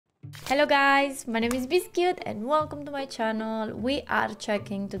Hello guys, my name is BissCute and welcome to my channel. We are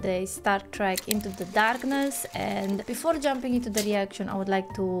checking today Star Trek Into the Darkness, and before jumping into the reaction I would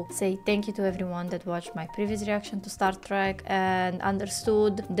like to say thank you to everyone that watched my previous reaction to Star Trek and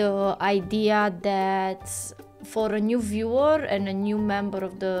understood the idea that for a new viewer and a new member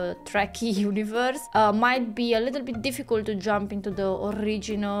of the Trekkie universe might be a little bit difficult to jump into the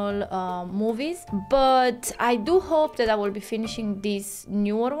original movies, but I do hope that I will be finishing these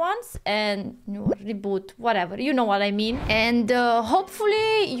newer ones and newer reboot, whatever, you know what I mean, and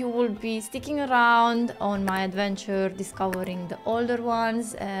hopefully you will be sticking around on my adventure discovering the older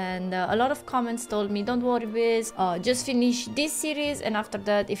ones. And a lot of comments told me, don't worry Biz, just finish this series, and after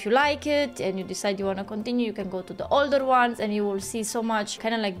that if you like it and you decide you want to continue, you can go to the older ones and you will see so much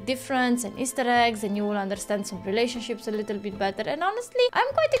kind of like difference and Easter eggs, and you will understand some relationships a little bit better. And honestly, I'm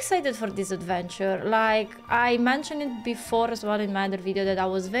quite excited for this adventure. Like I mentioned it before as well in my other video that I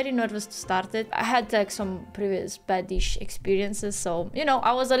was very nervous to start it. I had like some previous badish experiences, so you know,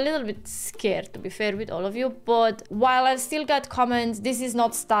 I was a little bit scared, to be fair with all of you. But while I still got comments, this is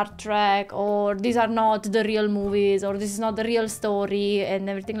not Star Trek, or these are not the real movies, or this is not the real story and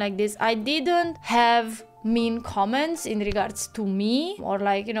everything like this, I didn't have mean comments in regards to me, or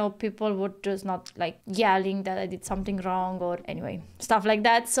like, you know, people would just not like yelling that I did something wrong or anyway stuff like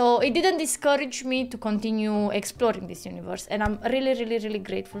that. So it didn't discourage me to continue exploring this universe, and I'm really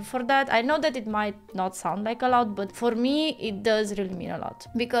grateful for that. I know that it might not sound like a lot, but for me it does really mean a lot,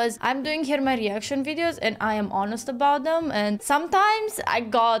 because I'm doing here my reaction videos and I am honest about them, and sometimes I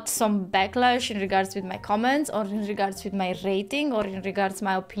got some backlash in regards with my comments, or in regards with my rating, or in regards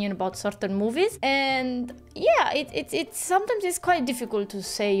my opinion about certain movies. And yeah, it's sometimes it's quite difficult to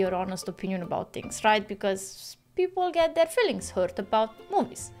say your honest opinion about things, right? Because people get their feelings hurt about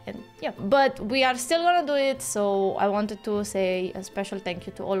movies, and yeah, but we are still gonna do it. So I wanted to say a special thank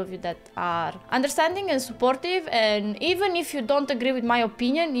you to all of you that are understanding and supportive, and even if you don't agree with my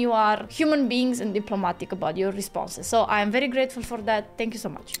opinion, you are human beings and diplomatic about your responses, so I am very grateful for that. Thank you so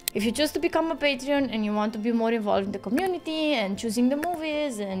much. If you choose to become a Patreon and you want to be more involved in the community and choosing the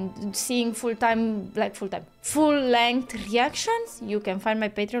movies and seeing full-length reactions, you can find my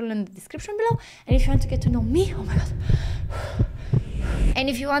Patreon in the description below. And if you want to get to know me, oh my god, and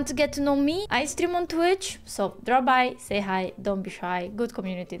if you want to get to know me, I stream on Twitch, so drop by, say hi, don't be shy. Good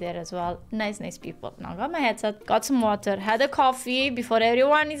community there as well, nice people. Now I got my headset, got some water, had a coffee before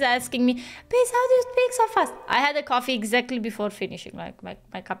everyone is asking me, Biz, how do you speak so fast? I had a coffee exactly before finishing, like my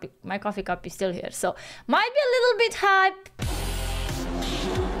coffee cup is still here, so might be a little bit hype.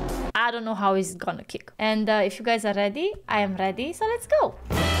 I don't know how it's gonna kick. And if you guys are ready, I am ready, so let's go.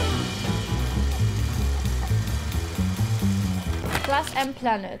 Class M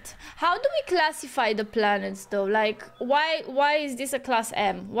planet. How do we classify the planets though? Like, why is this a class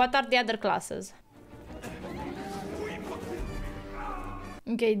M? What are the other classes?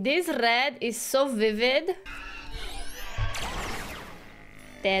 Okay, this red is so vivid.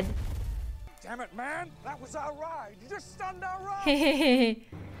 Dead. Damn it, man! That was our ride! You just stunned our ride! Hehehe.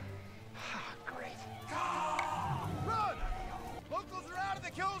 Great. Run! Locals are out of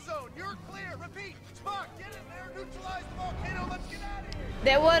the kill zone! You're clear! Repeat! Spock, get in there! Neutralize the volcano! Let's get out of here!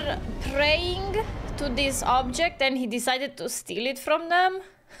 They were praying to this object and he decided to steal it from them.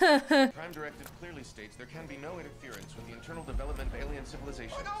 Prime Directive clearly states there can be no interference with the internal development of alien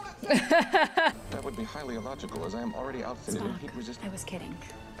civilization. That would be highly illogical, as I am already outfitted in heat-resistant. I was kidding.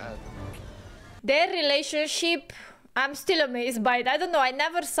 Their relationship, I'm still amazed by it. I don't know, I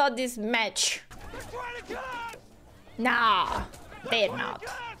never saw this match. Nah, they're not.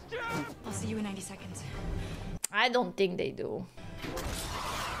 I'll see you in 90 seconds. I don't think they do.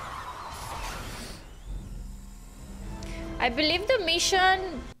 I believe the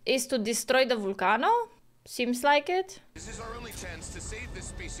mission is to destroy the volcano. Seems like it. This is our only chance to save this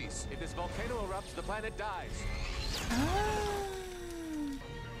species. If this volcano erupts, the planet dies.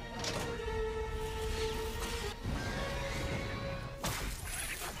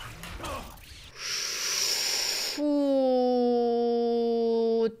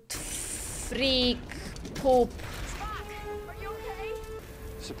 Shoot, freak, poop. Are you okay?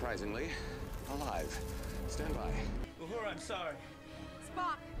 Surprisingly, alive. Stand by. Uhura, I'm sorry.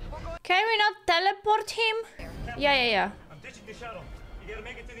 Spock, we're going. Can we not teleport him? Yeah. I'm ditching the shuttle. You gotta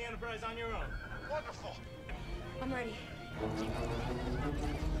make it to the Enterprise on your own. Wonderful. I'm ready.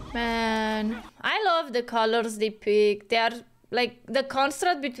 Man, I love the colors they pick. They are like the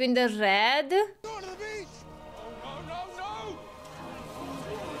contrast between the red Going to the beach! No!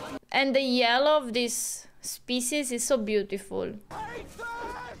 and the yellow of this species is so beautiful. I hate this!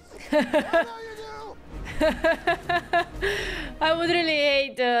 I know you do! I would really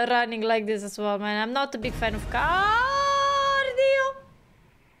hate running like this as well, man. I'm not a big fan of cardio.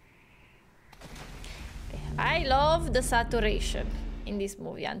 I love the saturation in this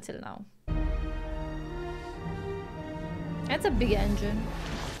movie until now. That's a big engine.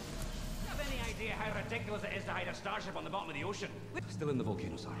 Have any idea how ridiculous it is to hide a starship on the bottom of the ocean? Still in the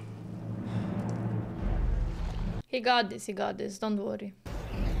volcano, sir. He got this, don't worry.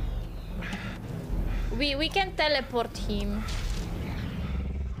 We can teleport him.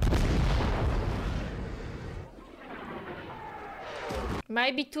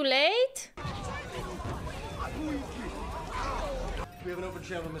 Might be too late? We have an open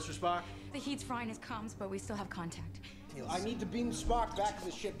channel, Mr. Spock. The heat's frying his comms, but we still have contact. I need to beam Spock back to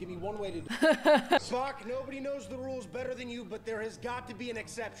the ship. Give me one way to... Spock, nobody knows the rules better than you, but there has got to be an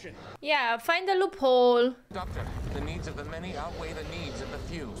exception. Yeah, find a loophole. Doctor, the needs of the many outweigh the needs of the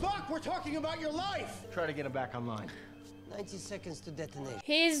few. Spock, we're talking about your life! Try to get him back online. 90 seconds to detonation.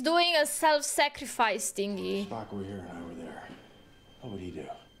 He's doing a self-sacrifice thingy. Spock, we're here and I were there. What would he do?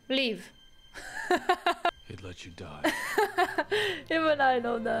 Leave. He'd let you die. Even I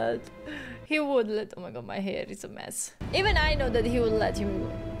know that. He would let... Oh my god, my hair is a mess. Even I know that he would let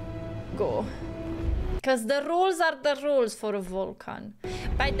him go. Because the rules are the rules for a Vulcan.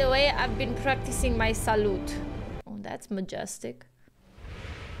 By the way, I've been practicing my salute. Oh, that's majestic.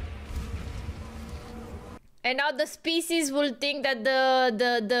 And now the species will think that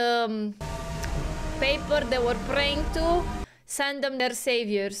the paper they were praying to send them their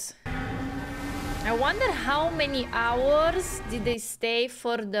saviors. I wonder how many hours did they stay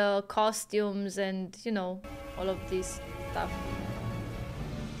for the costumes and, you know, all of this stuff.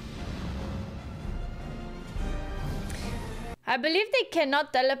 I believe they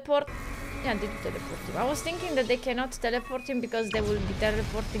cannot teleport. Yeah, they do teleport him. I was thinking that they cannot teleport him because they will be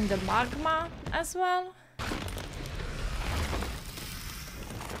teleporting the magma as well.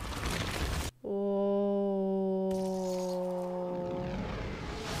 Oh.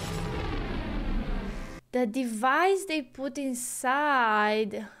 The device they put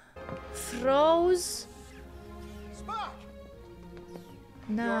inside froze. Spock!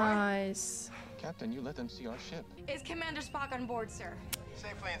 Nice. Captain, you let them see our ship. Is Commander Spock on board, sir?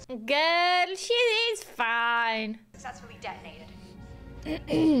 Safely Girl, she is fine. Successfully detonated.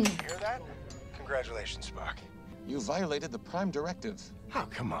 hear that? Congratulations, Spock. You violated the Prime Directive. Oh,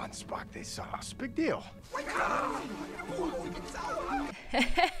 come on, Spock. They saw us. Big deal.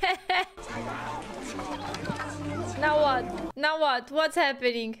 Now what? Now what? What's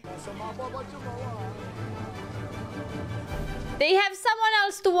happening? They have someone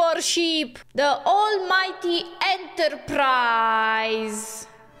else to worship. The Almighty Enterprise.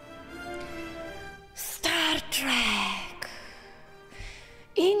 Star Trek.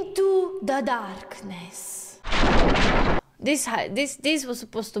 Into the darkness. This was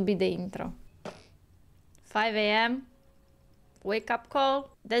supposed to be the intro. 5 a.m. Wake up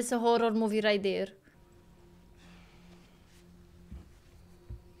call. That's a horror movie right there.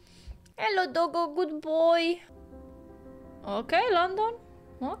 Hello, doggo, good boy. Okay, London.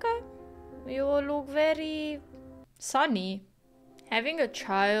 Okay. You look very sunny. Having a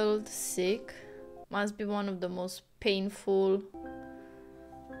child sick must be one of the most painful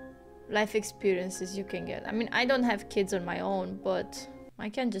life experiences you can get. I mean, I don't have kids on my own, but I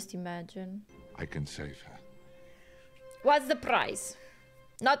can just imagine. I can save her. What's the price?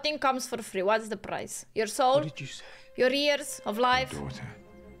 Nothing comes for free. What's the price? Your soul? What did you say? Your years of life? Daughter,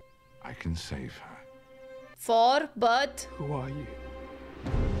 I can save her. But... Who are you?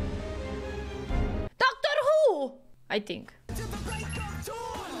 Doctor Who! I think.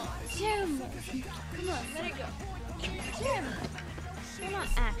 Jim! Come on, let it go. Jim! You're not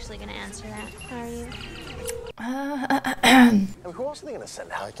actually gonna answer that, are you? Who else are they gonna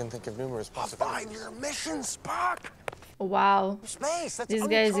send out? I can think of numerous possibilities. 5-year mission, Spock! Wow. Space! That's This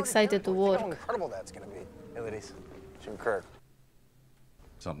guy is excited to work. How incredible that's gonna be. Hey, ladies. Jim Kirk.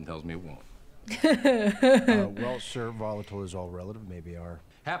 Something tells me it won't. Well, sir, volatile is all relative. Maybe our...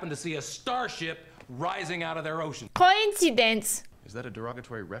 Happened to see a starship rising out of their ocean. Coincidence. Is that a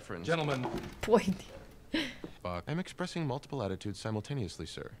derogatory reference? Gentlemen, Point. Spock, I'm expressing multiple attitudes simultaneously,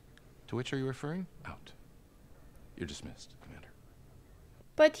 sir. To which are you referring? out. You're dismissed, Commander.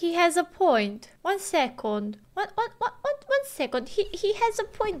 But he has a point. 1 second. One second. He has a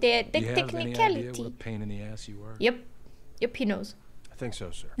point there. The Do you have any idea what a technicality. pain in the ass you are? Yep, he knows. I think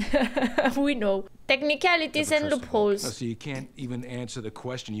so, sir. We know. Technicalities Never and trust a loopholes. No, so you can't even answer the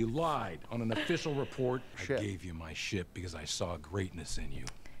question. You lied on an official report. Shit. I gave you my ship because I saw greatness in you.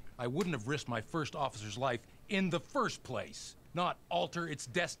 I wouldn't have risked my first officer's life in the first place. not alter its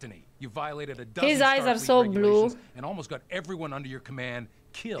destiny. You violated a dozen His eyes are Starfleet so blue. regulations and almost got everyone under your command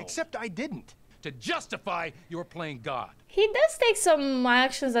killed. Except I didn't. To justify your playing God. He does take some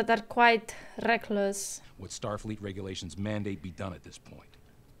actions that are quite reckless. What Starfleet regulations mandate be done at this point.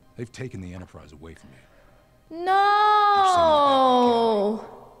 They've taken the Enterprise away from you. No!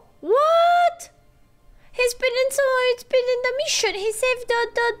 What? It's been in the mission. He saved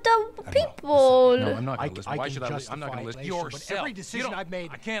the people. No, I'm not going to listen. Why should I listen? I'm not going to listen. Yourself. Yourself. Every decision I've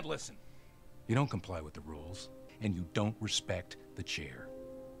made. I can't listen. You don't comply with the rules, and you don't respect the chair.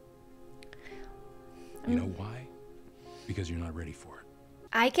 You know why? Because you're not ready for it.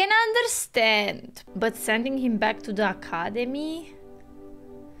 I can understand, but sending him back to the academy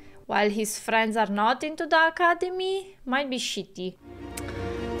while his friends are not into the academy might be shitty.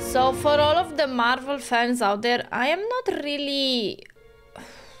 So for all of the Marvel fans out there, I am not really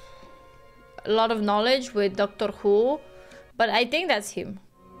a lot of knowledge with Doctor Who, but I think that's him.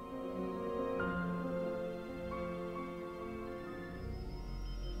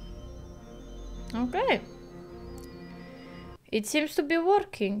 Okay. It seems to be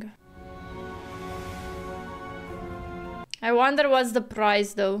working. I wonder what's the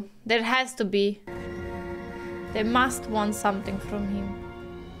prize though. There has to be. They must want something from him.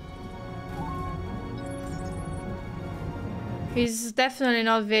 He's definitely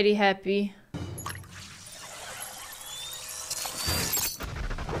not very happy.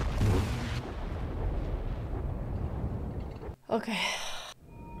 Okay.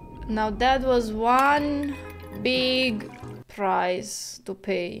 Now that was one big price to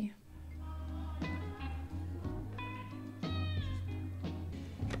pay.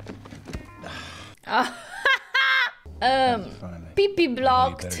 Pee-pee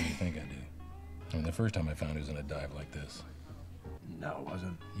blocked. Better than you think I do. I mean, the first time I found he was in a dive like this. No, it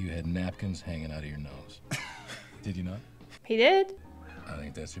wasn't. You had napkins hanging out of your nose. Did you not? He did. I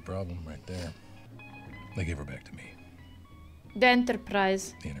think that's your problem right there. They gave her back to me. The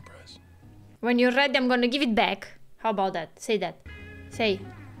Enterprise. The Enterprise. When you're ready, I'm gonna give it back. How about that? Say that. Say.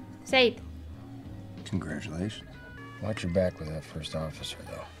 Say it. Congratulations. Watch your back with that first officer,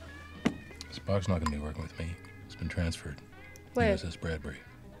 though. Spock's not gonna be working with me. It's been transferred. Where? USS Bradbury.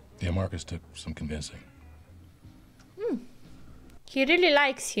 Yeah, Marcus took some convincing. He really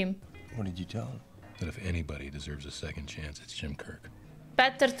likes him. What did you tell him? That if anybody deserves a second chance, it's Jim Kirk.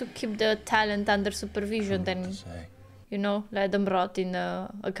 Better to keep the talent under supervision than, you know, let them rot in the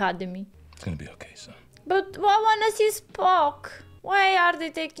academy. It's gonna be okay, son. But I wanna see Spock. Why are they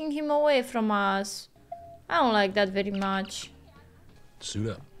taking him away from us? I don't like that very much.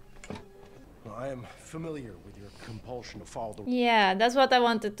 Suit up. Well, I am familiar with your compulsion to follow the... Yeah, that's what I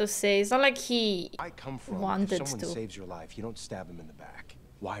wanted to say. It's not like he I come from. wanted If someone to. saves your life, you don't stab him in the back.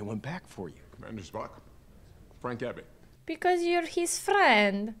 Why I went back for you? Commander Spock. Frank Abbott. Because you're his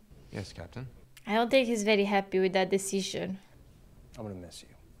friend. Yes, Captain. I don't think he's very happy with that decision. I'm gonna miss you.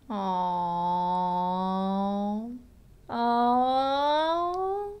 Aww.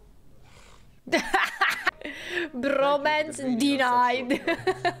 Aww. Bromance denied.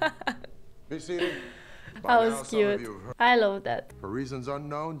 Be seated. That was cute. I love that. For reasons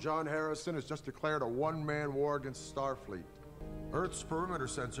unknown, John Harrison has just declared a one-man war against Starfleet. Earth's perimeter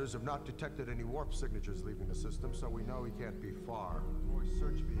sensors have not detected any warp signatures leaving the system, so we know he can't be far.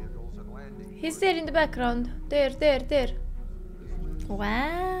 Search vehicles and landing. He's there in the background. There.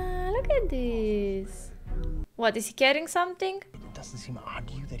 Wow, look at this. What, is he carrying something? It doesn't seem odd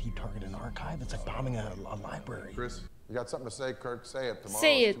to you that he targeted an archive? It's like bombing a library. Chris, you got something to say, Kirk? Say it. Tomorrow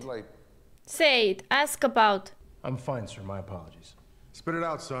Say it's it. too late. Say it. Ask about. I'm fine, sir. My apologies. Spit it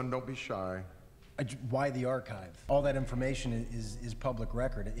out, son. Don't be shy. Why the archive? All that information is public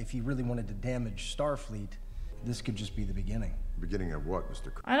record. If he really wanted to damage Starfleet, this could just be the beginning. Beginning of what,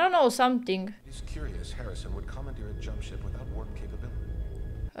 Mr. Kirk? I don't know, something. It's curious Harrison would commandeer a jump ship without warp capability.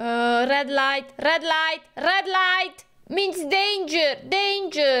 Red light means danger.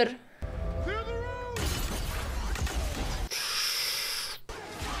 Clear the road!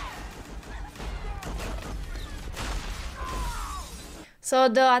 So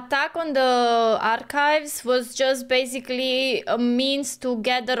the attack on the archives was just basically a means to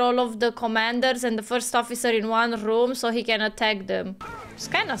gather all of the commanders and the first officer in one room so he can attack them. It's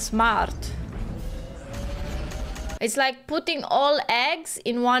kind of smart. It's like putting all eggs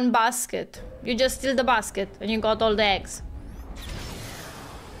in one basket. You just steal the basket and you got all the eggs.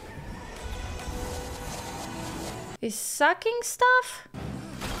 Is sucking stuff?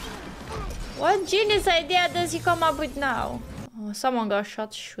 What genius idea does he come up with now? Oh, someone got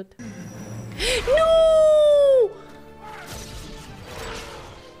shot. Shoot. No!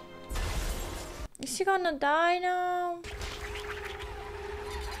 Is he gonna die now?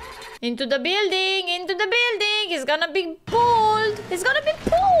 Into the building! Into the building! He's gonna be pulled! He's gonna be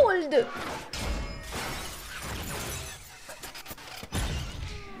pulled!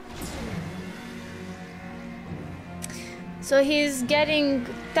 So he's getting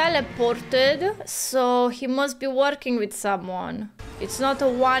teleported, so he must be working with someone. It's not a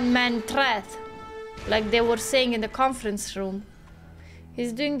one-man threat, like they were saying in the conference room.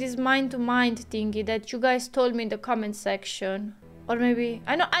 He's doing this mind-to-mind thingy that you guys told me in the comment section. Or maybe...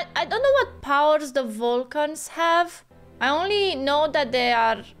 I don't know what powers the Vulcans have. I only know that they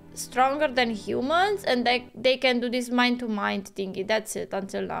are stronger than humans and they can do this mind-to-mind thingy. That's it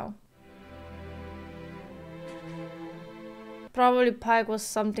until now. Probably Pike was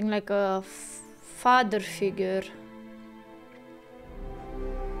something like a father figure.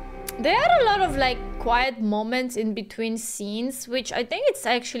 There are a lot of like quiet moments in between scenes, which I think it's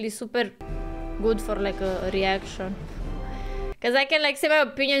actually super good for like a reaction. Because I can like say my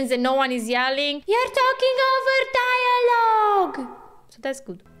opinions and no one is yelling, "You're talking over dialogue!" So that's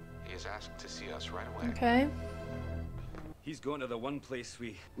good. He is asked to see us right away. Okay. He's going to the one place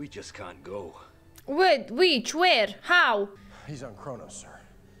we just can't go. Wait, which? Where? How? He's on Kronos, sir.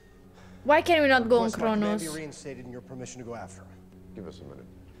 Why can we not go on Request my command Kronos? be reinstated and your permission to go after him. Give us a minute.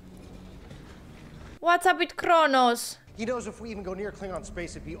 What's up with Kronos? He knows if we even go near Klingon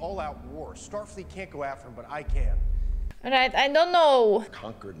space, it'd be all-out war. Starfleet can't go after him, but I can. Right, I don't know.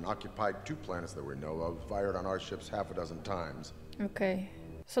 Conquered and occupied 2 planets that we know of, fired on our ships half a dozen times. Okay.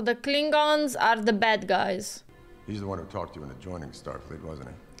 So the Klingons are the bad guys. He's the one who talked you into joining Starfleet, wasn't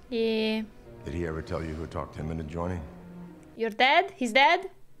he? Yeah. Did he ever tell you who talked him into joining? You're dead? He's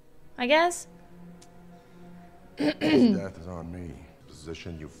dead? I guess? His death is on me.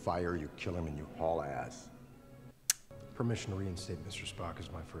 Position, you fire, you kill him, and you haul ass. Permission to reinstate Mr. Spock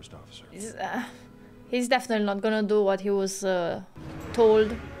as my first officer. He's definitely not gonna do what he was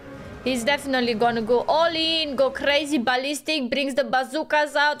told. He's definitely gonna go all in, go crazy ballistic, brings the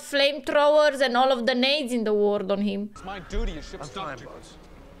bazookas out, flamethrowers, and all of the nades in the world on him. It's my duty as ship's doctor.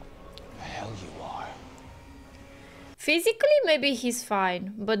 The hell you are. Physically, maybe he's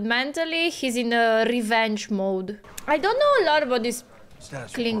fine, but mentally, he's in a revenge mode. I don't know a lot about this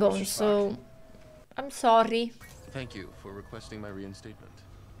Klingon, so I'm sorry. Thank you for requesting my reinstatement.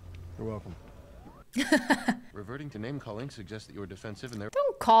 You're welcome. Reverting to name-calling suggests that you're defensive and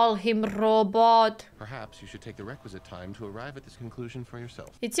Don't call him robot. perhaps you should take the requisite time to arrive at this conclusion for yourself.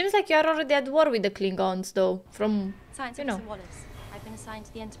 It seems like you're already at war with the Klingons, though, from, Science you know. Officer Wallace. I've been assigned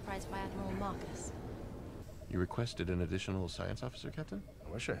to the Enterprise by Admiral Marcus. You requested an additional science officer, Captain? I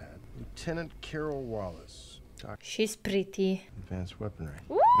wish I had. Lieutenant Carol Wallace. She's pretty. Advanced weaponry.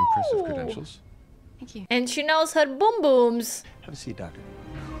 Ooh. Impressive credentials. Thank you. And she knows her boom booms. Have a seat, Doctor.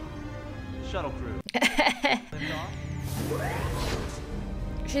 Shuttle crew.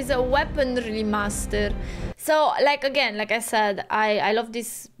 She's a weaponry master. So, like, again, like I said, I love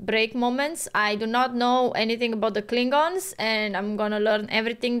these break moments. I do not know anything about the Klingons, and I'm gonna learn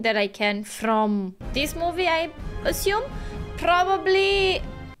everything that I can from this movie, I assume. Probably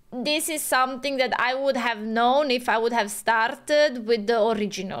this is something that I would have known if I would have started with the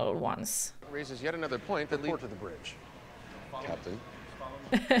original ones. Raises yet another point that Report to the bridge. Captain.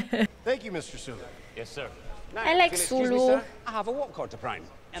 Thank you, Mr. Sulu. Yes, sir. I like Sulu. I have a walk card to prime.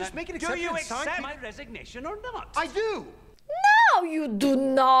 Just make an Do exception you and sign- accept my resignation or not? I do! No, you do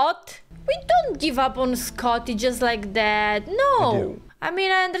not. We don't give up on Scotty just like that. No. I do. I mean,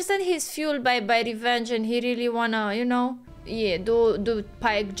 I understand he's fueled by revenge and he really wanna, you know, yeah, do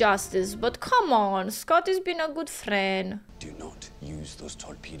Pike justice. But come on, Scotty's been a good friend. Do not use those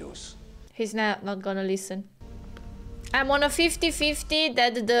torpedoes. He's not gonna listen. I'm on a 50-50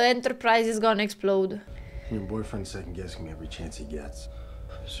 that the Enterprise is gonna explode. Your boyfriend's second guessing me every chance he gets.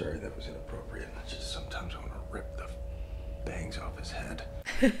 Sorry, that was inappropriate. I just sometimes want to rip the bangs off his head.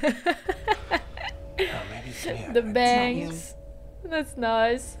 Maybe it's me. The bangs. That's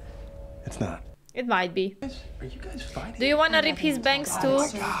nice. It's not. It might be. Are you guys fighting? Do you wanna rip his bangs too? Oh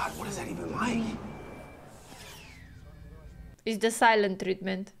my God, what is that even like? It's the silent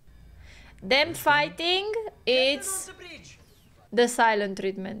treatment. Them fighting, it's the silent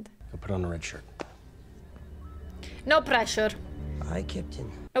treatment. I'll put on a red shirt. No pressure. Aye, Captain.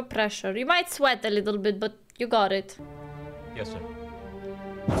 No pressure. You might sweat a little bit, but you got it. Yes, sir.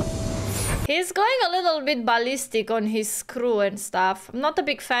 He's going a little bit ballistic on his crew and stuff. I'm not a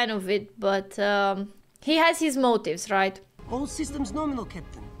big fan of it, but he has his motives, right? All systems nominal,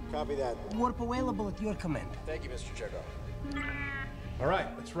 Captain. Copy that. Warp available at your command. Thank you, Mr. Chekhov. All right,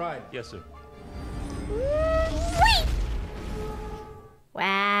 let's ride. Yes, sir. Whee!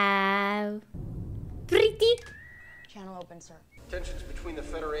 Wow. Pretty. Channel open, sir. Tensions between the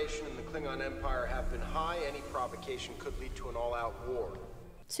Federation and the Klingon Empire have been high. Any provocation could lead to an all-out war.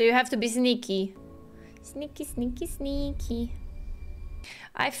 So you have to be sneaky. Sneaky, sneaky, sneaky.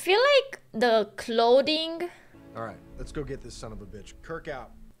 I feel like the clothing... Alright, let's go get this son of a bitch. Kirk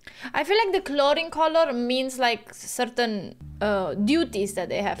out. I feel like the clothing color means like certain duties that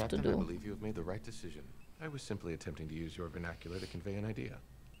they have Captain, to do. I believe you have made the right decision. I was simply attempting to use your vernacular to convey an idea.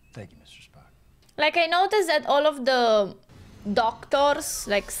 Thank you, Mr. Spock. Like I noticed that all of the doctors,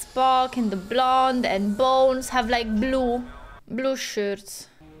 like Spock and the blonde and Bones, have like blue shirts.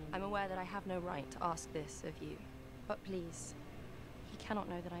 I'm aware that I have no right to ask this of you, but please, he cannot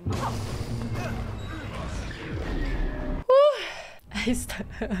know that I'm...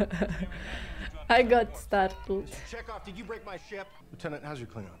 I got startled. Chekhov, did you break my ship? Lieutenant, how's your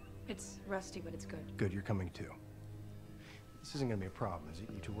Klingon? It's rusty, but it's good. Good, you're coming too. This isn't gonna be a problem, is it?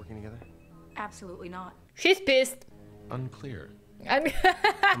 You two working together? Absolutely not. She's pissed. Unclear. I'm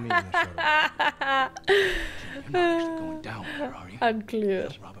meeting the shuttle. You're not actually going down there, are you? Unclear.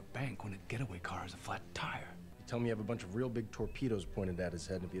 Just rob a bank when a getaway car has a flat tire. You tell me you have a bunch of real big torpedoes pointed at his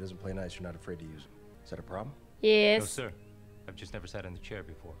head, and if he doesn't play nice, you're not afraid to use them. Is that a problem? Yes. No, sir. I've just never sat in the chair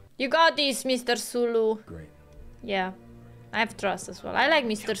before. You got this, Mr. Sulu. Great. Yeah. I have trust as well. I like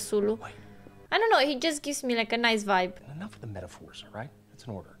Mr. Sulu. I don't know, he just gives me like a nice vibe. Enough of the metaphors, all right? That's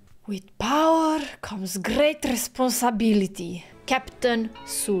an order. With power comes great responsibility. Captain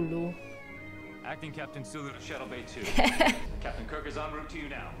Sulu. Acting Captain Sulu to Shuttle Bay 2. Captain Kirk is en route to you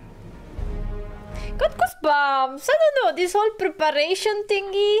now. Got goosebumps. I don't know, this whole preparation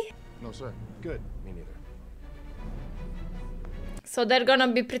thingy. No, sir. Good. Me neither. So they're gonna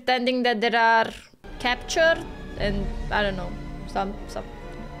be pretending that there are captured and I don't know, some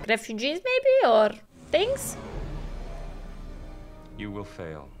refugees maybe or things. You will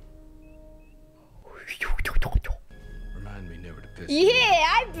fail. Remind me never to piss. Yeah,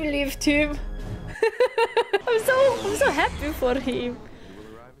 I believed him. I'm so happy for him.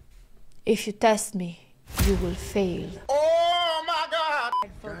 If you test me, you will fail. Oh my God!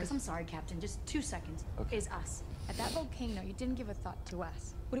 Focus. I'm sorry, Captain. Just 2 seconds. Okay. Is us. At that volcano, you didn't give a thought to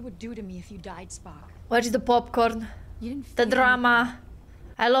us. What it would do to me if you died, Spock. Where's the popcorn? You didn't The feel drama.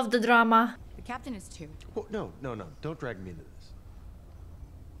 I love the drama. anything. The Captain is too. Well, no. Don't drag me into this.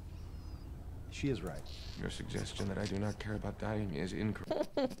 She is right. Your suggestion that I do not care about dying is incorrect.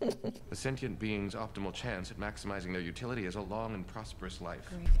 The sentient being's optimal chance at maximizing their utility is a long and prosperous life.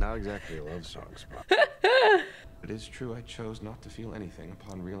 Not exactly a love song, Spock. It is true I chose not to feel anything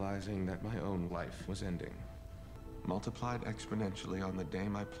upon realizing that my own life was ending. Multiplied exponentially on the day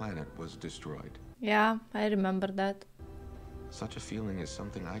my planet was destroyed. Yeah, I remember that. Such a feeling is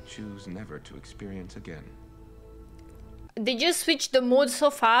something I choose never to experience again. Did you switch the mood so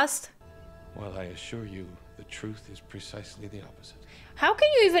fast? Well, I assure you, the truth is precisely the opposite. How can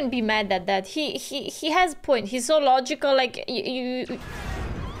you even be mad at that? He has point. He's so logical. Like you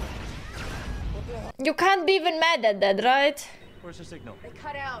can't be even mad at that, right? Where's the signal? They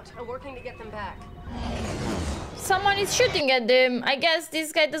cut out. I'm working to get them back. Someone is shooting at them. I guess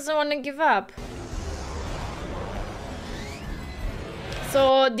this guy doesn't want to give up.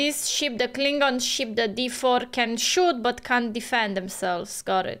 So this ship, the Klingon ship, the D4, can shoot but can't defend themselves.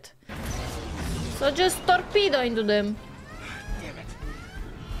 Got it. So just torpedo into them. Damn it.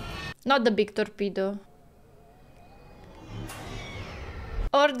 Not the big torpedo.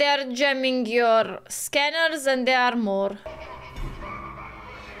 Or they are jamming your scanners and the armor.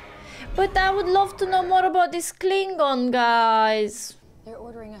 But I would love to know more about this Klingon, guys. They're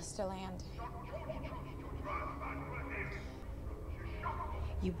ordering us to land.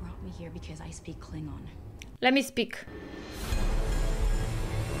 You brought me here because I speak Klingon. Let me speak.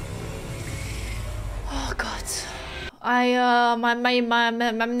 Oh God, I'm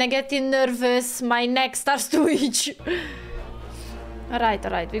getting nervous. My neck starts to itch. All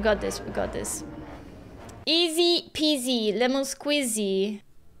right, we got this. Easy peasy, lemon squeezy.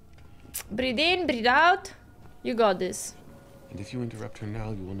 Breathe in, breathe out. You got this. And if you interrupt her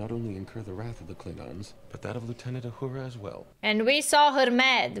now, you will not only incur the wrath of the Klingons, but that of Lieutenant Uhura as well. And we saw her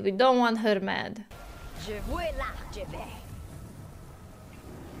mad. We don't want her mad.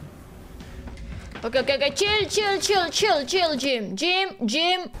 Okay. Chill,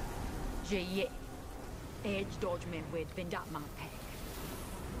 Jim.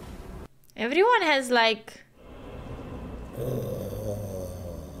 Everyone has like...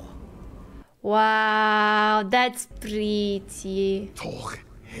 Wow, that's pretty. He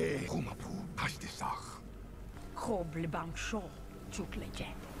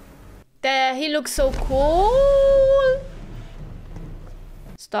looks so cool.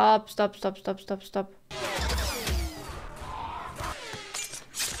 Stop.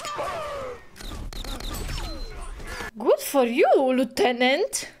 for you,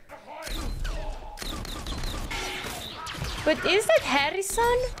 Lieutenant. But is that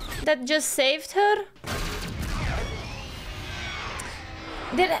Harrison that just saved her?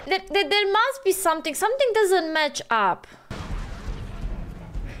 There must be something. Something doesn't match up.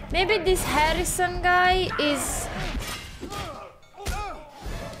 Maybe this Harrison guy is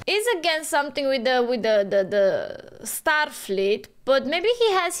against something with the Starfleet, but maybe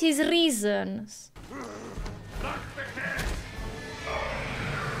he has his reasons.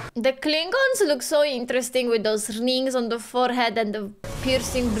 The Klingons look so interesting with those rings on the forehead and the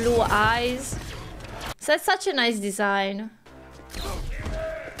piercing blue eyes. So that's such a nice design.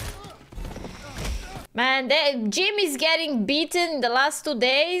 Man, Jim is getting beaten in the last 2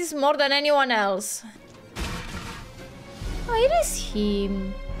 days more than anyone else. Oh, it is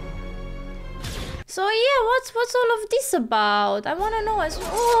him. So yeah, what's all of this about? I wanna know as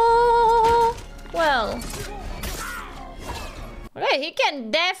well. Oh, well. Okay, he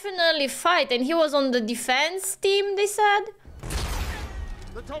can definitely fight, and he was on the defense team, they said.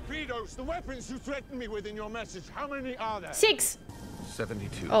 The torpedoes, the weapons you threatened me with in your message, how many are there? 6.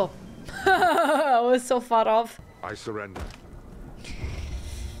 72. Oh. I was so far off. I surrender.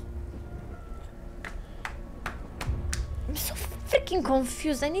 I'm so freaking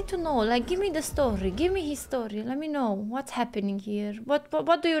confused. I need to know. Like, give me the story. Give me his story. Let me know what's happening here. What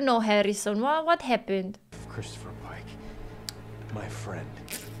do you know, Harrison? What happened? Christopher Pike, my friend,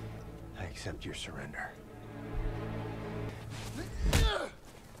 I accept your surrender.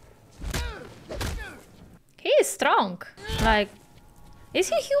 He is strong. Like, is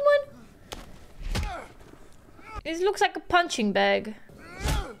he human? It looks like a punching bag.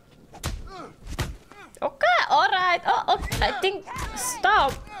 Okay, alright. Oh, okay. I think...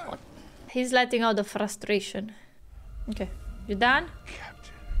 Stop. He's letting out the frustration. Okay, you done?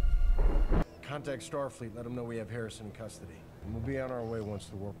 Contact Starfleet, let them know we have Harrison in custody. And we'll be on our way once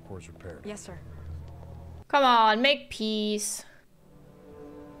the warp core is repaired. Yes, sir. Come on, make peace.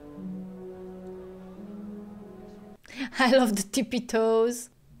 I love the tippy toes.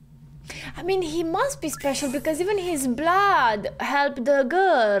 I mean, he must be special because even his blood helped the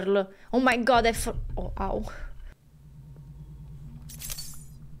girl. Oh my god, oh, ow.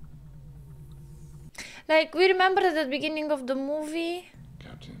 Like, we remember at the beginning of the movie,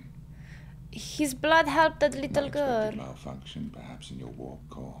 Captain, his blood helped that little girl. Malfunction, perhaps in your warp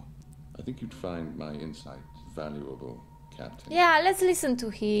core. I think you'd find my insight valuable, Captain. Yeah, let's listen to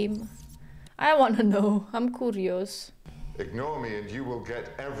him. I wanna know. I'm curious. Ignore me and you will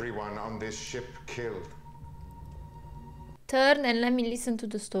get everyone on this ship killed. Turn and let me listen to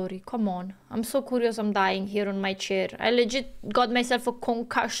the story. Come on. I'm so curious. I'm dying here on my chair. I legit got myself a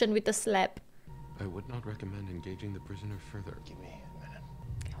concussion with a slap. I would not recommend engaging the prisoner further. Give me a minute.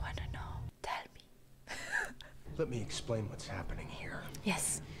 I wanna know. Tell me. Let me explain what's happening here.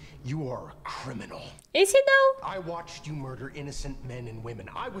 Yes. You are a criminal. Is he though? I watched you murder innocent men and women.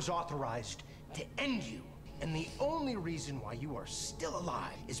 I was authorized to end you. And the only reason why you are still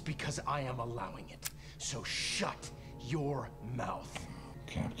alive is because I am allowing it. So shut your mouth.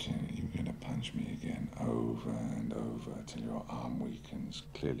 Captain, you're gonna punch me again over and over till your arm weakens.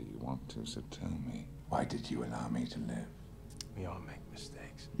 Clearly you want to, so tell me, why did you allow me to live? We all make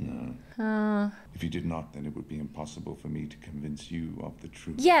mistakes. No. If you did not, then it would be impossible for me to convince you of the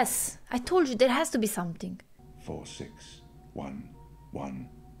truth. Yes, I told you there has to be something. 4611.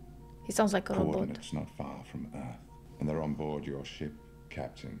 He sounds like a robot. Coordinates not far from Earth. And they're on board your ship,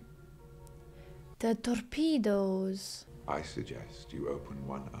 Captain. The torpedoes. I suggest you open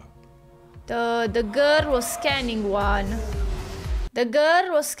one up. The girl was scanning one. The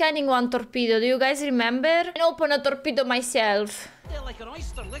girl was scanning one torpedo. Do you guys remember? I can open a torpedo myself. They're like an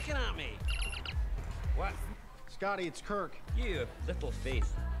oyster looking at me. What? Scotty, it's Kirk. You little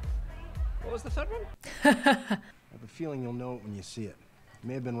faith. What was the third one? I have a feeling you'll know it when you see it. You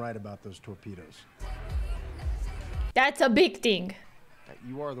may have been right about those torpedoes. That's a big thing.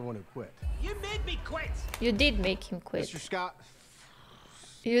 You are the one who quit. You made me quit. You did make him quit. Mr. Scott.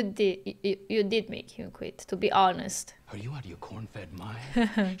 You did make him quit, to be honest. Are you out of your corn-fed mind?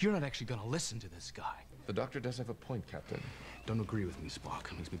 You're not actually gonna listen to this guy. The doctor does have a point, Captain. Don't agree with me,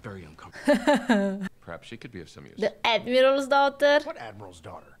 Spock. It makes me very uncomfortable. Perhaps she could be of some use. The Admiral's daughter? What Admiral's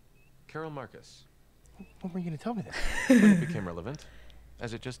daughter? Carol Marcus. When were you gonna tell me that? When it became relevant,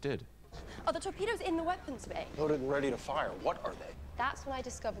 as it just did. Are the torpedoes in the weapons bay? Loaded and ready to fire. What are they? That's when I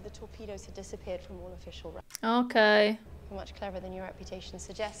discovered the torpedoes had disappeared from all official records. Okay. You're much cleverer than your reputation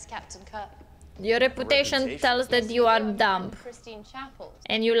suggests, Captain Kirk. Your reputation tells that you are dumb. Christine Chapel.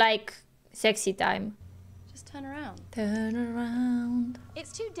 And you like sexy time. Just turn around. Turn around.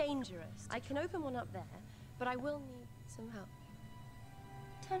 It's too dangerous. I can open one up there, but I will need somehow.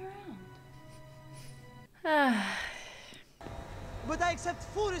 Turn around. But I accept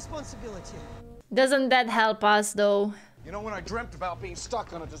full responsibility. Doesn't that help us though? You know when I dreamt about being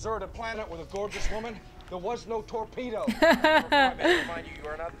stuck on a deserted planet with a gorgeous woman? There was no torpedo. I may remind you, you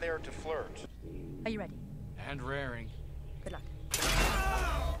are not there to flirt. Are you ready? And raring. Good luck.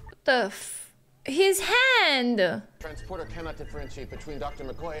 What the his hand! Transporter cannot differentiate between Dr.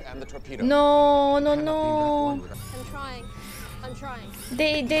 McCoy and the torpedo. No. I'm trying. I'm trying.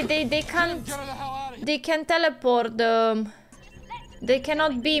 They can't. They can teleport them. They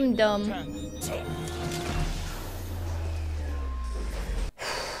cannot beam them.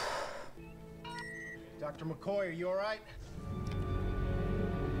 Dr. McCoy, are you all right?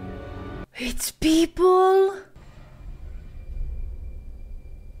 It's people.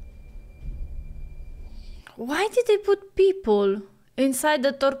 Why did they put people inside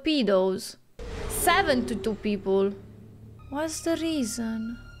the torpedoes? 72 people. What's the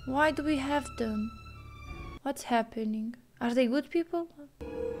reason? Why do we have them? What's happening? Are they good people?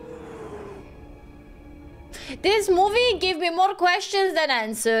 This movie gave me more questions than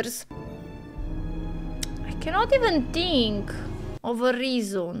answers. I cannot even think of a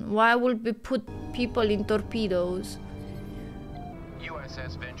reason why would we put people in torpedoes.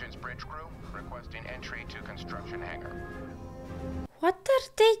 USS Vengeance bridge crew requesting entry to construction hangar. What are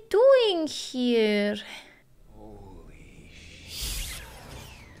they doing here?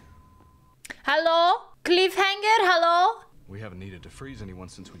 Hello? Cliffhanger, hello? We haven't needed to freeze anyone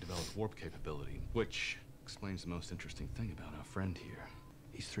since we developed warp capability, which explains the most interesting thing about our friend here.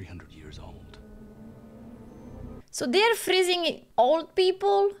 He's 300 years old. So they're freezing old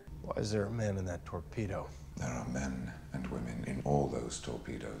people? Why is there a man in that torpedo? There are men and women in all those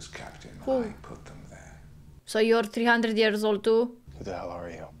torpedoes, Captain. Who? I put them there. So you're 300 years old too? Who the hell are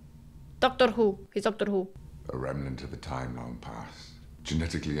you? Doctor Who. He's Doctor Who. A remnant of a time long past.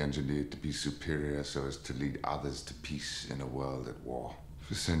 Genetically engineered to be superior so as to lead others to peace in a world at war.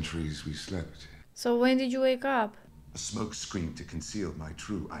 For centuries we slept. So when did you wake up? A smoke screen to conceal my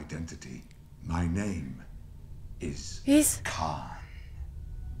true identity. My name is Khan.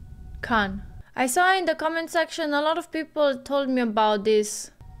 Khan. I saw in the comment section a lot of people told me about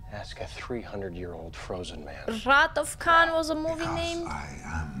this. Ask a 300-year-old frozen man. Wrath of Khan was a movie name? I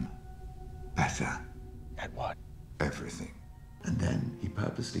am better. At what? Everything. And then he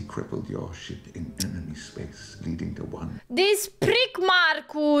purposely crippled your ship in enemy space, leading to one. This prick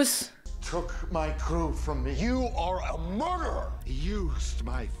Marcus! Took my crew from me. You are a murderer! He used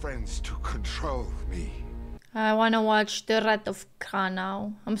my friends to control me. I wanna watch the Wrath of Khan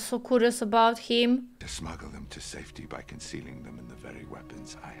now. I'm so curious about him. To smuggle them to safety by concealing them in the very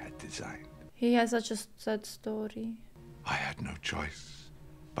weapons I had designed. He has such a sad story. I had no choice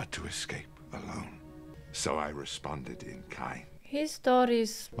but to escape alone. So I responded in kind. His story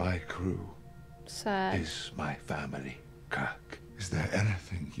is My crew sad. is my family, Kirk. Is there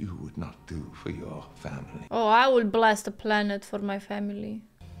anything you would not do for your family? Oh, I will blast the planet for my family.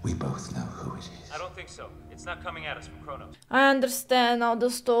 We both know who it is. I don't think so. It's not coming at us from Kronos. I understand now the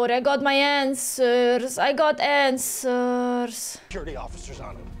story. I got my answers. I got answers. Security officers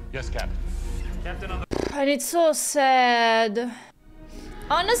on him. Yes, Captain. Captain on the... And it's so sad.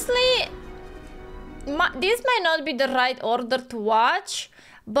 Honestly, this might not be the right order to watch,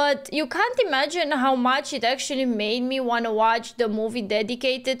 but you can't imagine how much it actually made me want to watch the movie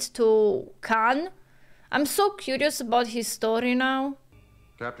dedicated to Khan. I'm so curious about his story now.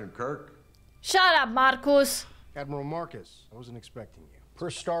 Captain Kirk? Shut up, Marcus. Admiral Marcus, I wasn't expecting you. Per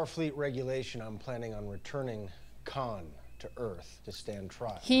Starfleet regulation, I'm planning on returning Khan to Earth to stand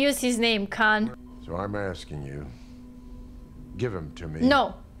trial. He used his name, Khan. So I'm asking you, give him to me.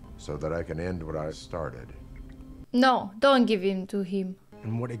 No. So that I can end what I started. No, don't give him to him.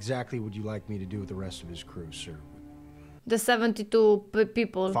 And what exactly would you like me to do with the rest of his crew, sir? The 72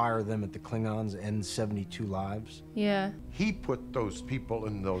 people. Fire them at the Klingons, end 72 lives? Yeah. He put those people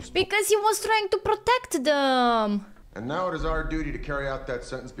in those... Because he was trying to protect them. And now it is our duty to carry out that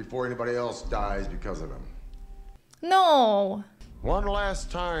sentence before anybody else dies because of him. No. One last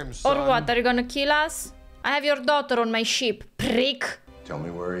time, son. Or what, are you gonna kill us? I have your daughter on my ship, prick. Tell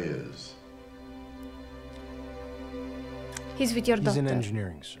me where he is. He's with your daughter. He's in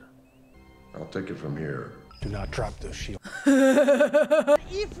engineering, sir. I'll take it from here. Do not drop those shields.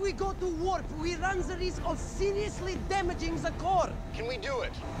 If we go to warp, we run the risk of seriously damaging the core. Can we do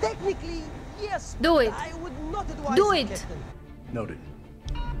it? Technically, yes. Do it. I would not advise Do it, it. Captain. Noted.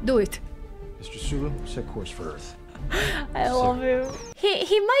 Do it. Mr. Sulu, set course for Earth. I love him.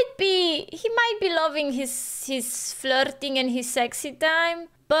 He might be loving his flirting and his sexy time,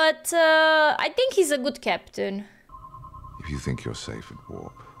 but I think he's a good captain. you think you're safe at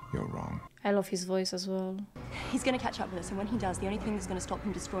warp, you're wrong. I love his voice as well. He's gonna catch up with us, and when he does, the only thing that's gonna stop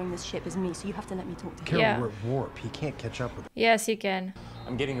him destroying this ship is me, so you have to let me talk to him. Carol, Yeah. we're at warp. He can't catch up with us. Yes, he can.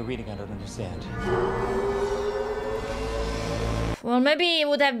 I'm getting a reading I don't understand. Well, maybe it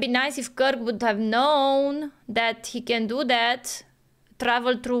would have been nice if Kirk would have known that he can do that.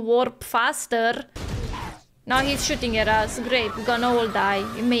 Travel through warp faster. Now he's shooting at us. Great, we're gonna all die.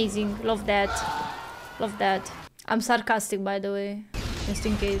 Amazing. Love that. Love that. I'm sarcastic, by the way. Just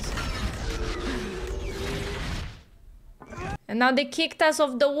in case. And now they kicked us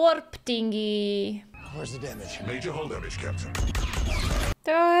off the warp thingy. Where's the damage? Major hull damage, Captain.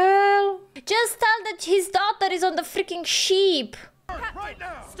 The hell? Just tell that his daughter is on the freaking ship. Right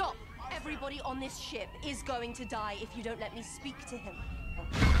now! Stop! Everybody on this ship is going to die if you don't let me speak to him.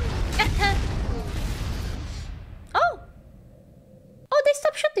 Oh! Oh, they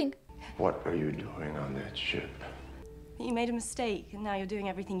stopped shooting. What are you doing on that ship? You made a mistake, and now you're doing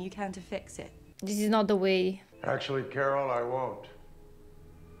everything you can to fix it. This is not the way. Actually, Carol, I won't.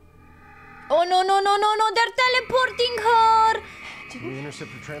 Oh, no, no, no, no, no, they're teleporting her. Did we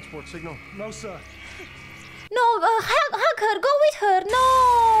intercept the transport signal? No, sir. No, hug her, go with her,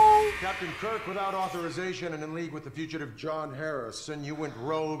 no. Captain Kirk, without authorization and in league with the fugitive John Harrison, you went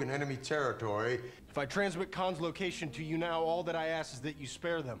rogue in enemy territory. If I transmit Khan's location to you now, all that I ask is that you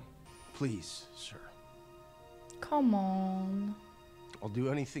spare them. Please, sir. Come on. I'll do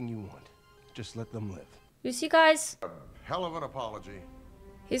anything you want. Just let them live. You see, guys? A hell of an apology.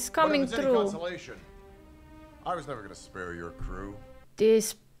 He's coming But if it's through. any consolation, I was never gonna spare your crew.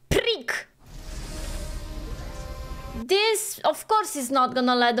 This prick. This, of course, is not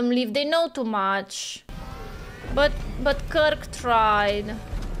gonna let them leave. They know too much. But Kirk tried.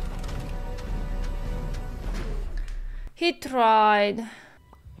 He tried.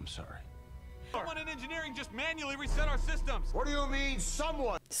 I'm sorry. Someone in engineering just manually reset our systems. What do you mean,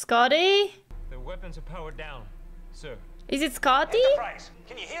 someone? Scotty? The weapons are powered down, sir. Is it Scotty? Enterprise,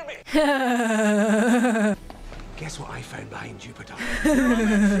 can you hear me? Guess what I found behind Jupiter?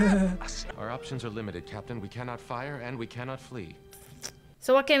 Our options are limited, Captain. We cannot fire and we cannot flee.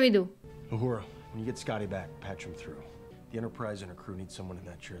 So what can we do? Uhura, when you get Scotty back, patch him through. The Enterprise and her crew need someone in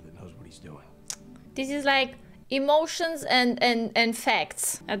that chair that knows what he's doing. This is like emotions and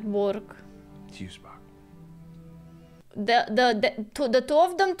facts at work. It's you, Spock. The two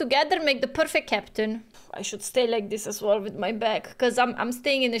of them together make the perfect captain. I should stay like this as well with my back, because I'm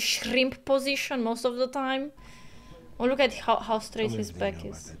staying in a shrimp position most of the time. Oh, look at how straight his back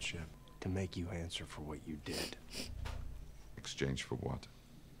is. That ship to make you answer for what you did. Exchange for what?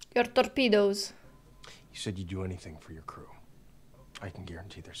 Your torpedoes. You said you'd do anything for your crew. I can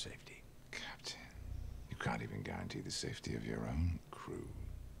guarantee their safety. Captain, you can't even guarantee the safety of your own crew.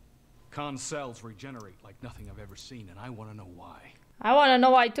 Khan's cells regenerate like nothing I've ever seen, and I want to know why. I want to know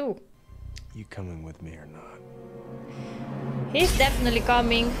why too. You coming with me or not? He's definitely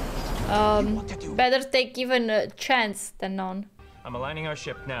coming. Better take even a chance than none. I'm aligning our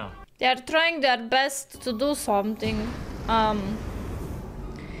ship now. They are trying their best to do something.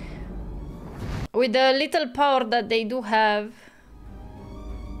 With the little power that they do have.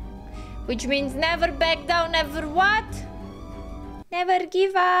 Which means never back down, never what? Never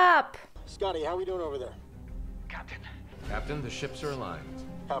give up. Scotty, how are we doing over there? Captain, the ships are aligned.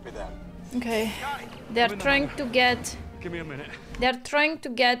 Copy that. Okay. They're trying to get... Give me a minute. They're trying to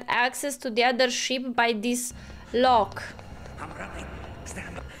get access to the other ship by this lock. I'm running.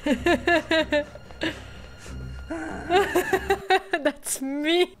 Stand up. That's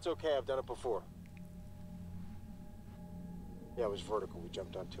me. It's okay, I've done it before. Yeah, it was vertical. We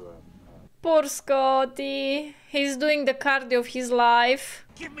jumped onto a... Poor Scotty. He's doing the cardio of his life.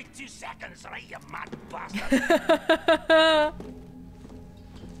 Give me 2 seconds, right, you mad bastard.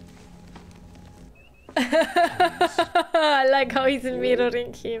 I like how he's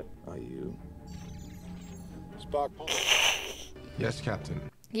mirroring him. Are you? Spock, pull it. Yes, Captain.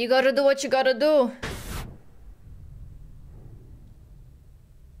 You gotta do what you gotta do.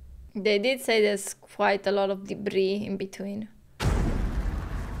 They did say there's quite a lot of debris in between.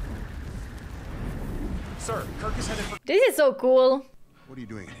 Sir, Kirk is headed for... This is so cool. What are you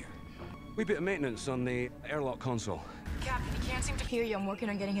doing in here? Wee bit of maintenance on the airlock console. Captain, he can't seem to hear you. I'm working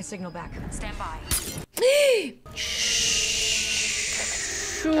on getting his signal back. Stand by.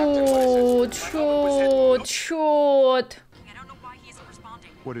 Shoot, shoot, shoot. I don't know why he isn't responding.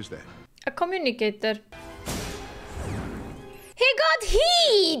 What is that? A communicator. He got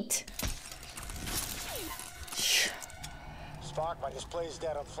hit! Spock, my display's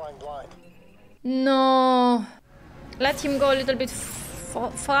dead. I'm flying blind. No. Let him go a little bit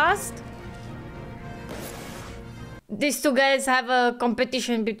fast. These two guys have a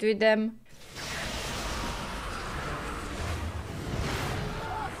competition between them.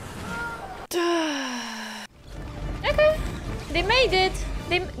 Okay, they made it.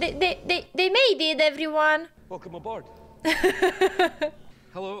 They made it, everyone. Welcome aboard.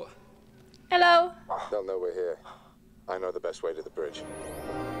 Hello. Hello. They'll know we're here. I know the best way to the bridge.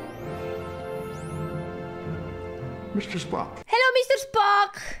 Mr. Spock. Hello, Mr.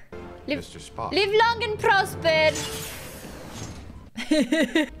 Spock. Mr. Spock. Live long and prosper.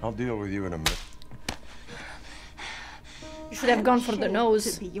 I'll deal with you in a minute. You should have gone for the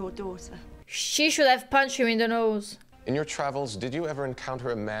nose. To be your daughter. She should have punched him in the nose. In your travels, did you ever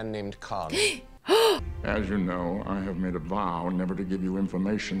encounter a man named Khan? As you know, I have made a vow never to give you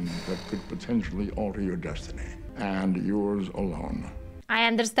information that could potentially alter your destiny. And yours alone. I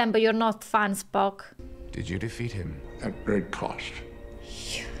understand, but you're not fun, Spock. Did you defeat him? At great cost.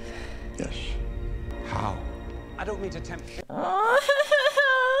 Yes. How? I don't mean to tempt you.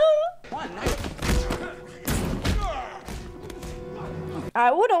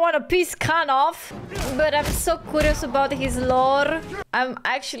 I wouldn't want to piss Khan off, but I'm so curious about his lore. I'm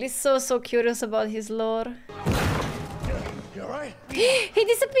actually so curious about his lore. You alright? He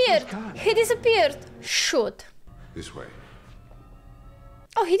disappeared! He disappeared! Shoot. This way.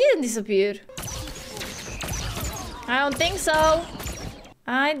 Oh, he didn't disappear. I don't think so.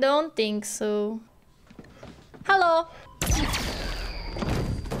 I don't think so. Hello.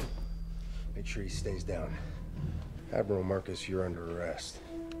 Make sure he stays down. Admiral Marcus, you're under arrest.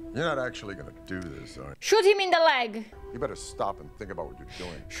 You're not actually gonna do this, are you? Shoot him in the leg. You better stop and think about what you're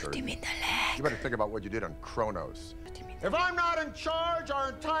doing. Shoot him in the leg. You better think about what you did on Kronos. If I'm not in charge, our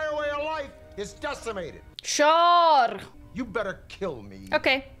entire way of life is decimated. Sure. You better kill me.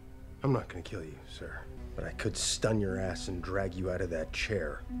 Okay. I'm not gonna kill you, sir. But I could stun your ass and drag you out of that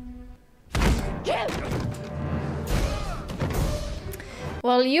chair.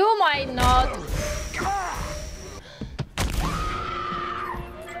 Well, you might not.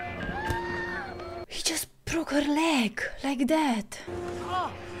 He just broke her leg like that.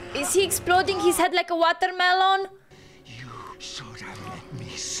 Is he exploding his head like a watermelon? You should have let me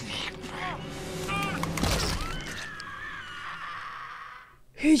sleep.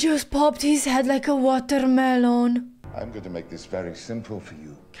 He just popped his head like a watermelon. I'm going to make this very simple for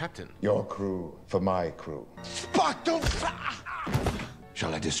you. Captain. Your crew for my crew. Spock, don't...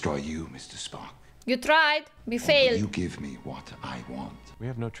 Shall I destroy you, Mr. Spock? You tried. We failed. You give me what I want. We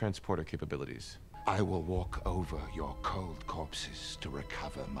have no transporter capabilities. I will walk over your cold corpses to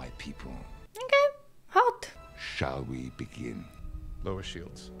recover my people. Okay. Hot. Shall we begin? Lower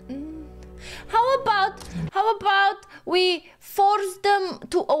shields. How about we force them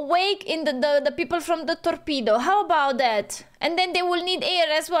to awake in the people from the torpedo? How about that? And then they will need air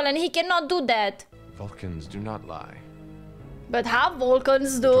as well, and he cannot do that. Vulcans do not lie. But how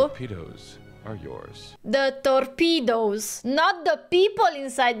Vulcans do? Torpedoes are yours. The torpedoes, not the people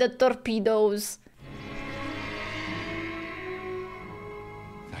inside the torpedoes.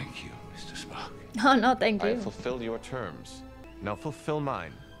 Thank you, Mr. Spock. Oh, no, thank I you. have fulfilled your terms. Now fulfill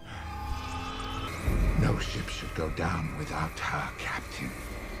mine. No ship should go down without her captain.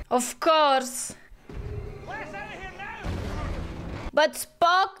 Of course. But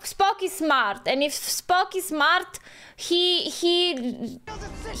Spock is smart, and if Spock is smart, he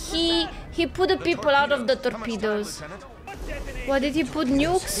put the people out of the torpedoes. What did he put?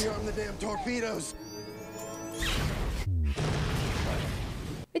 Nukes? You're on the damn torpedoes.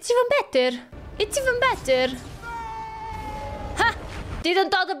 It's even better. It's even better. Ha!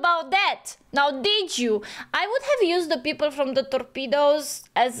 Didn't thought about that. Now did you? I would have used the people from the torpedoes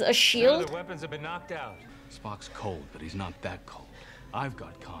as a shield. Their weapons have been knocked out. Spock's cold, but he's not that cold. I've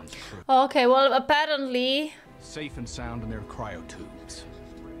got Khan's crew. Okay, well, apparently Safe and sound in their cryotubes.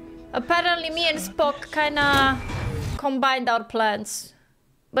 Apparently me and Spock kinda combined our plans.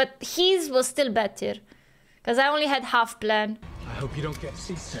 But his was still better. Because I only had half plan. I hope you don't get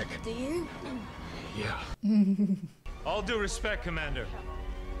seasick. Do you? Yeah. All due respect, Commander.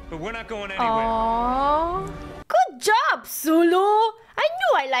 But we're not going anywhere. Aww. Good job, Sulu! I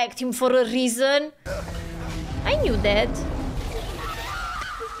knew I liked him for a reason. I knew that.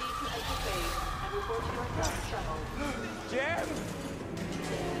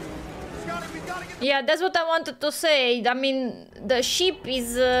 Yeah, that's what I wanted to say. I mean, the ship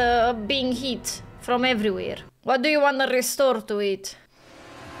is being hit from everywhere. What do you want to restore to it?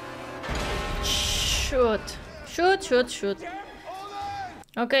 Shoot. Shoot, shoot, shoot.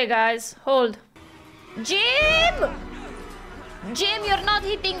 Okay, guys, hold. Jim! Jim, you're not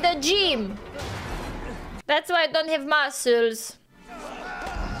hitting the gym. That's why I don't have muscles.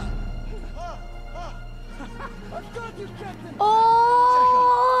 I've got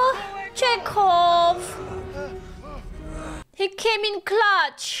Oh, Chekhov! He came in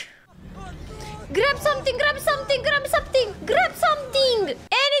clutch. Grab something, grab something, grab something, grab something!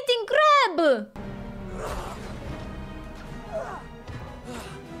 Anything, grab!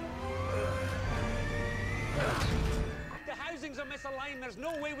 The housings are misaligned. There's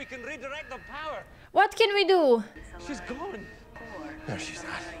no way we can redirect the power. What can we do? She's gone. No, she's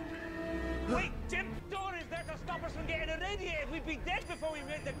not. Wait, Jim, door is there to stop us from getting irradiated. We'd be dead before we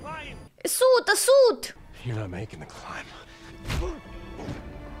made the climb. A suit, a suit! You're not making the climb.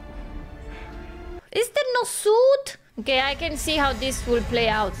 Is there no suit? Okay, I can see how this will play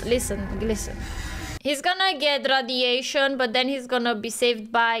out. Listen, listen. He's gonna get radiation, but then he's gonna be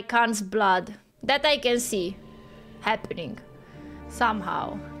saved by Khan's blood. That I can see happening.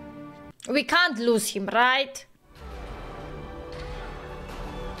 Somehow. We can't lose him, right?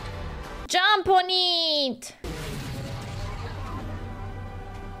 Jump on it!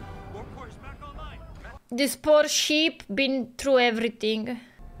 This poor sheep been through everything.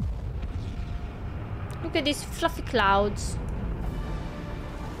 Look at these fluffy clouds.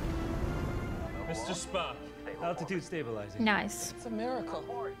 Mr. Spock, altitude stabilizing. Nice. It's a miracle.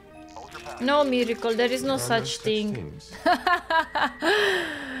 No miracle, there is no such thing. Better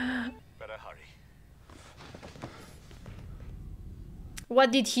hurry.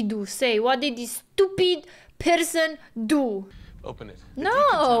 What did he do? Say, what did this stupid person do? Open it. No! The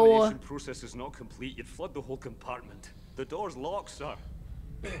decontamination process is not complete. You'd flood the whole compartment. The door's locked, sir.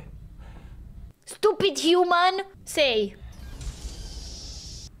 Stupid human! Say.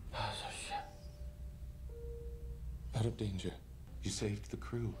 Out of danger. You saved the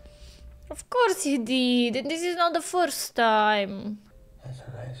crew. Of course he did, and this is not the first time. That's a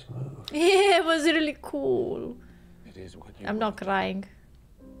nice move. Yeah, it was really cool. It is what you I'm not crying.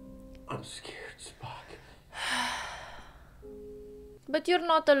 I'm scared, Spock. But you're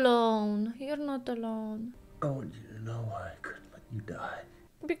not alone. You're not alone. I want you to know why I couldn't let you die.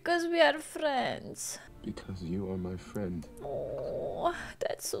 Because we are friends. Because you are my friend. Oh,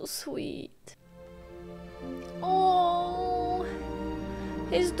 that's so sweet. Oh,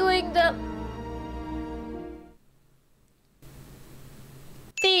 he's doing the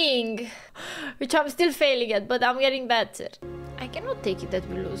thing, which I'm still failing at, but I'm getting better. I cannot take it that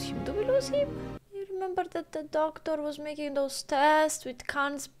we lose him. Do we lose him? You remember that the doctor was making those tests with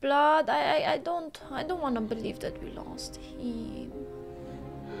Khan's blood? I don't want to believe that we lost him.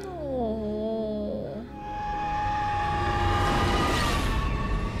 No.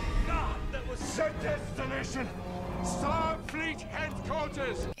 That was set destination. Starfleet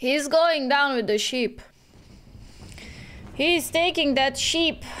headquarters. He's going down with the ship. He's taking that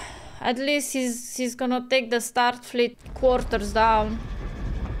ship. At least he's gonna take the Starfleet quarters down.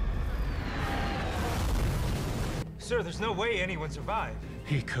 Sir, there's no way anyone survived.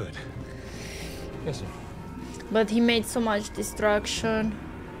 He could. Yes, sir. But he made so much destruction.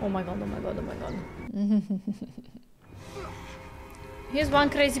 Oh my god, oh my god, oh my god. He's one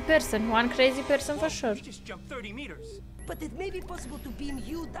crazy person for sure. You just jumped 30 meters. But it may be possible to beam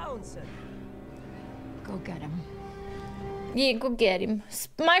you down, sir. Go get him. Yeah, go get him.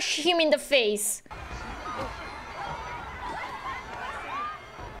 Smash him in the face.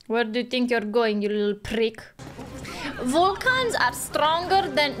 Where do you think you're going, you little prick? Vulcans are stronger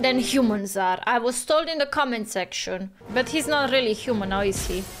than humans are. I was told in the comment section. But he's not really human now, is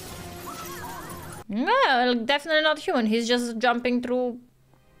he? Well, definitely not human. He's just jumping through.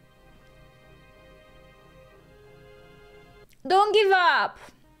 Don't give up.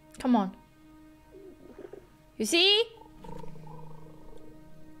 Come on. You see?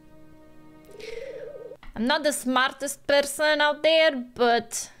 I'm not the smartest person out there,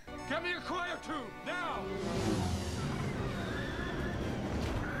 but... Get me a cryotube, now!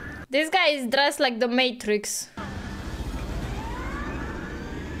 This guy is dressed like the Matrix.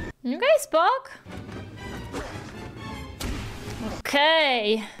 You guys Spock?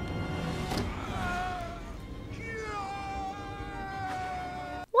 Okay.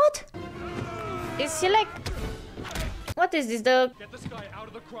 What? Is he like... What is this? The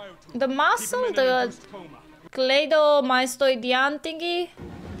muscle? The cladomastoidean thingy?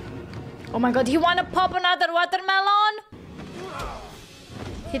 Oh my god, he wanna pop another watermelon?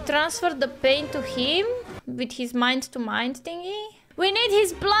 He transferred the pain to him with his mind-to-mind thingy? We need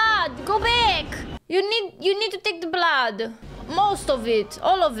his blood! Go back! You need to take the blood. Most of it.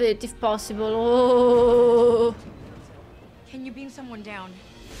 All of it, if possible. Oh. Can you beam someone down?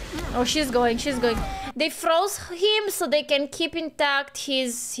 Oh, she's going. They froze him so they can keep intact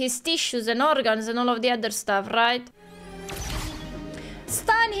his tissues and organs and all of the other stuff, right?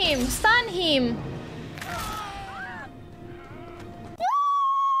 Stun him!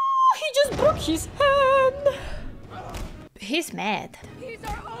 just broke his hand. He's mad. He's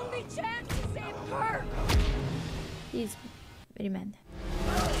our only chance to save her. He's very mad.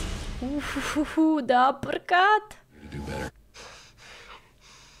 Ooh, the uppercut. You do better.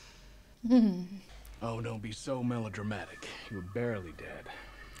 Oh, don't be so melodramatic. You were barely dead.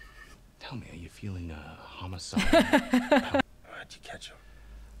 Tell me, are you feeling a homicide? How'd you catch him?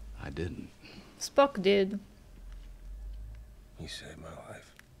 I didn't. Spock did. You saved my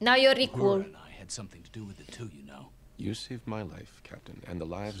life. Now you're equal. And I had something to do with it too, you know. You saved my life, Captain, and the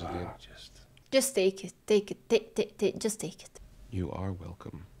lives of the... Just take it. Take it. Just take it. You are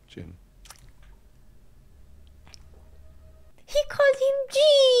welcome, Jim. He called him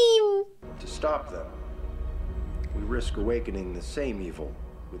Jim. To stop them, we risk awakening the same evil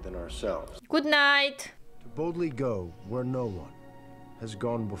within ourselves. Good night. To boldly go where no one has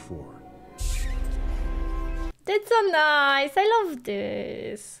gone before. That's so nice. I love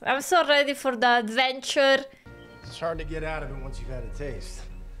this. I'm so ready for the adventure. It's hard to get out of it once you've had a taste.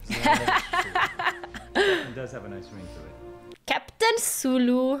 It does have a nice ring to it. Captain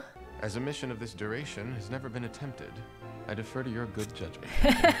Sulu. As a mission of this duration has never been attempted, I defer to your good judgment.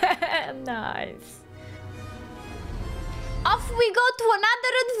 Nice. Off we go to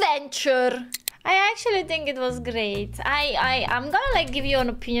another adventure. I actually think it was great. I'm gonna like give you an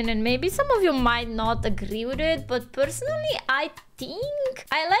opinion, and maybe some of you might not agree with it, but personally I think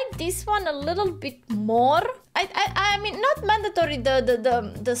I like this one a little bit more. I mean, not mandatory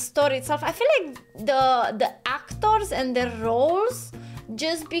the story itself. I feel like the actors and their roles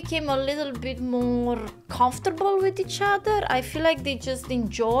just became a little bit more comfortable with each other. I feel like they just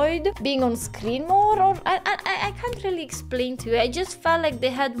enjoyed being on screen more, or I can't really explain to you. I just felt like they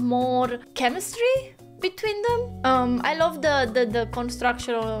had more chemistry between them. I love the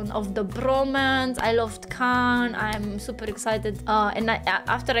construction of the bromance. I loved Khan. I'm super excited. And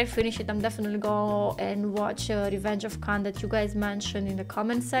after I finish it, I'm definitely go and watch Revenge of Khan that you guys mentioned in the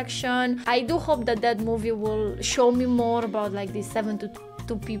comment section. I do hope that movie will show me more about like these 7 to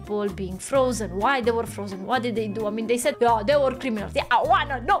 2 people being frozen. Why they were frozen? What did they do? I mean, they said, yeah, they were criminals. Yeah, I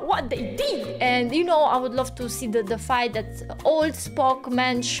wanna know what they did. And you know, I would love to see the fight that old Spock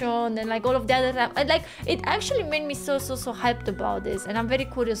mentioned, and like all of the other time. And like, it actually made me so hyped about this, and I'm very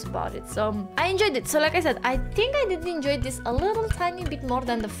curious about it. So I enjoyed it. So like I said, I think I did enjoy this a little tiny bit more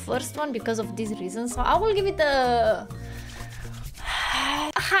than the first one because of these reasons. So I will give it a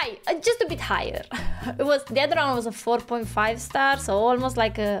high, just a bit higher. The other one was a 4.5 star, so almost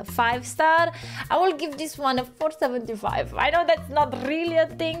like a 5 star. I will give this one a 4.75. I know that's not really a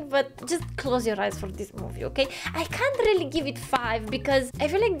thing, but just close your eyes for this movie, okay? I can't really give it 5 because I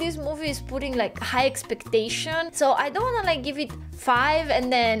feel like this movie is putting like high expectation, so I don't want to like give it 5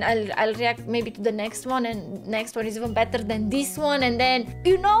 and then I'll react maybe to the next one, and next one is even better than this one, and then,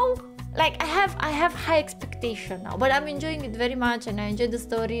 you know, like I have high expectation now, but I'm enjoying it very much, and I enjoy the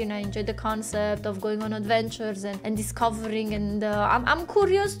story, and I enjoy the concept of going on adventures and discovering, and I'm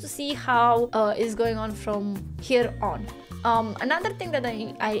curious to see how is going on from here on. Another thing that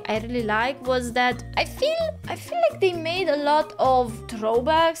I really like was that I feel like they made a lot of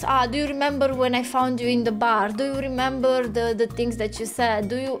throwbacks. Do you remember when I found you in the bar? Do you remember the things that you said?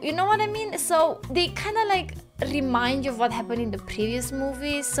 You know what I mean? So they kind of like remind you of what happened in the previous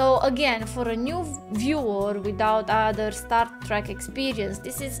movie. So again, for a new viewer without other Star Trek experience,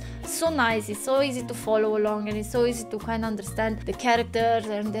 this is so nice. It's so easy to follow along, and it's so easy to kind of understand the characters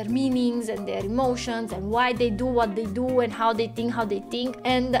and their meanings and their emotions and why they do what they do and how they think,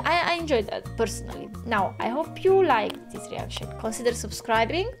 and I enjoyed that personally. Now, I hope you liked this reaction. Consider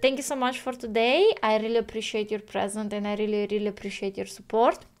subscribing. Thank you so much for today. I really appreciate your presence, and I really appreciate your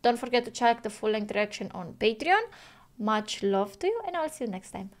support. Don't forget to check the full-length reaction on Patreon. Much love to you, and I'll see you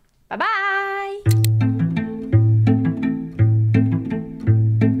next time. Bye bye.